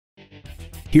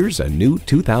Here's a new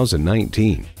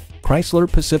 2019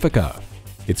 Chrysler Pacifica.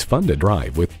 It's fun to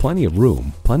drive with plenty of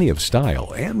room, plenty of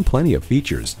style, and plenty of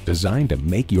features designed to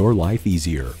make your life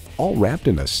easier, all wrapped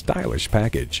in a stylish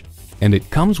package. And it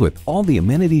comes with all the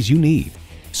amenities you need: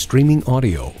 streaming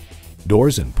audio,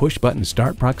 doors and push-button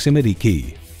start proximity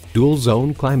key, dual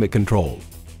zone climate control,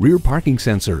 rear parking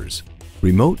sensors,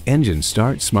 remote engine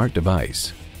start smart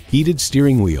device, heated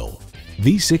steering wheel,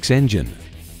 V6 engine,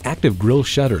 active grille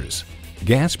shutters,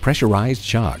 gas pressurized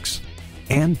shocks,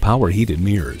 and power heated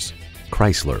mirrors.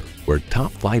 Chrysler, where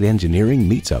top flight engineering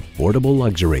meets affordable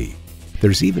luxury.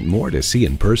 There's even more to see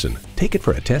in person. Take it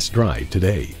for a test drive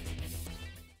today.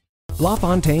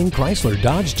 LaFontaine Chrysler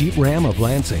Dodge Jeep Ram of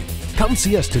Lansing. Come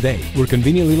see us today. We're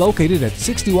conveniently located at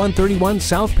 6131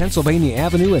 South Pennsylvania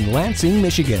Avenue in Lansing,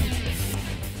 Michigan.